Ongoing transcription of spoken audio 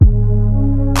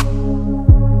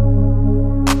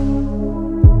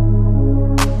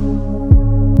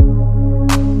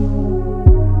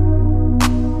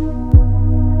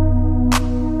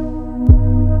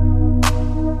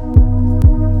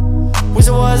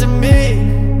haunting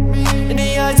me in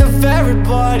the eyes of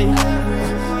everybody.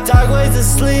 Dark ways to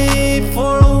sleep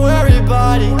for a weary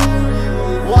body.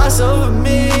 Wash over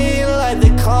me like the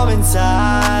common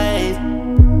tide.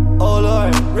 Oh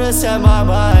Lord, reset my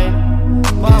mind.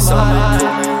 Something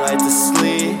put me right to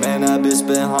sleep. Man, that bitch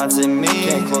been haunting me.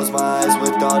 Can't close my eyes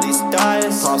with all these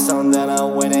diets. Pop some, then I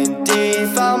went in deep.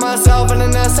 Found myself in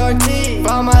an SRT.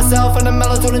 Found myself in a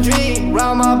melatonin dream.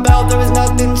 Round my belt there was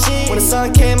nothing cheap. When the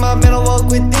sun came up, man, I woke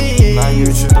with thee. Now you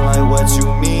tripping like what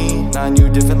you mean. Now you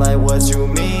different like what you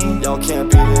mean. Y'all can't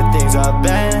be the things I've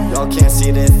been. Y'all can't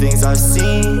see the things I've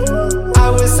seen. I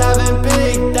was having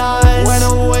big thoughts, went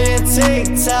away and take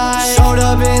time. Showed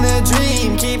up in a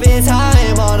dream, keeping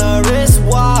time on a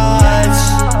wristwatch.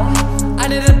 I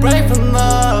need a break from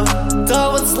love,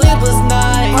 done with sleepless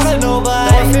nights. I don't know,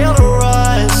 but I feel the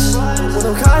rush. With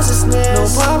no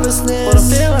consciousness, no purposeness, but I'm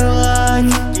feeling like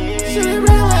should be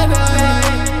real at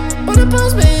night, but it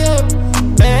pulls me up.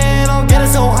 Man, I'm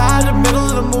getting so high in the middle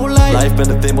of the moonlight. Life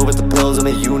been a thing, move with the pills and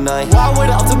they unite. Why wait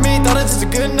up to me, thought it's just a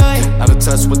good night. Out of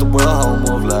touch with the world, how it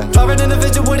move like. Driving in a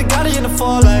vision with a Gotti in the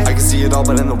fall light. I can see it all,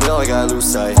 but in the real I gotta lose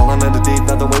sight. Falling in the deep,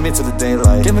 nothing wait me to the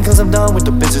daylight. Give me cause I'm done with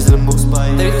the bitches and the moose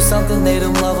bite. They do something they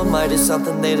didn't love, I might do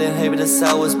something they didn't hate, but that's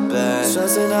how it's been.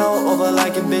 Stressing out over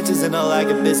liking bitches and not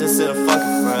liking business to a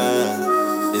fucking friend.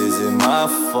 Is it my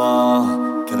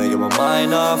fault? Can I get my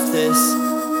mind off this?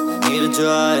 I need the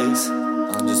drugs,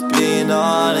 I'm just being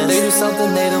honest. They do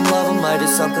something they didn't love, I might do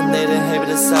something they didn't hate, but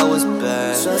that's how it's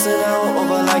been. Stressing out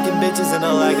over liking bitches and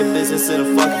not liking business to a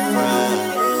fucking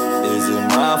friend. Is it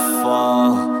my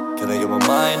fault? Can I get my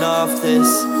mind off this?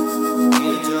 I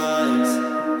need drugs,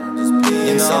 I'm just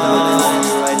being honest.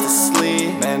 Right to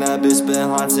sleep. Man, that bitch been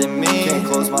haunting me. Can't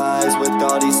close my eyes with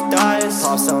all these diets.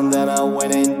 Pop some, then I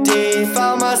went in deep.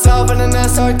 Found myself in an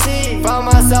SRT. Found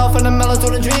myself in a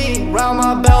melatonin dream. Round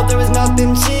my belt there was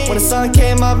nothing cheap. When the sun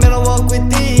came up, man, I woke with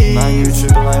thee. Now you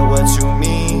tripping like what you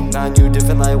mean. Now you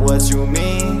different like what you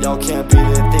mean. Y'all can't be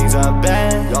the things I've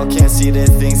been. Y'all can't see the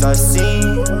things I've seen.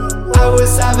 I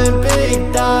was having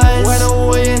big thoughts, went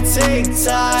away and take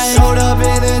time. Showed up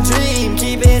in a dream,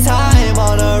 keeping time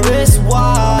on a wrist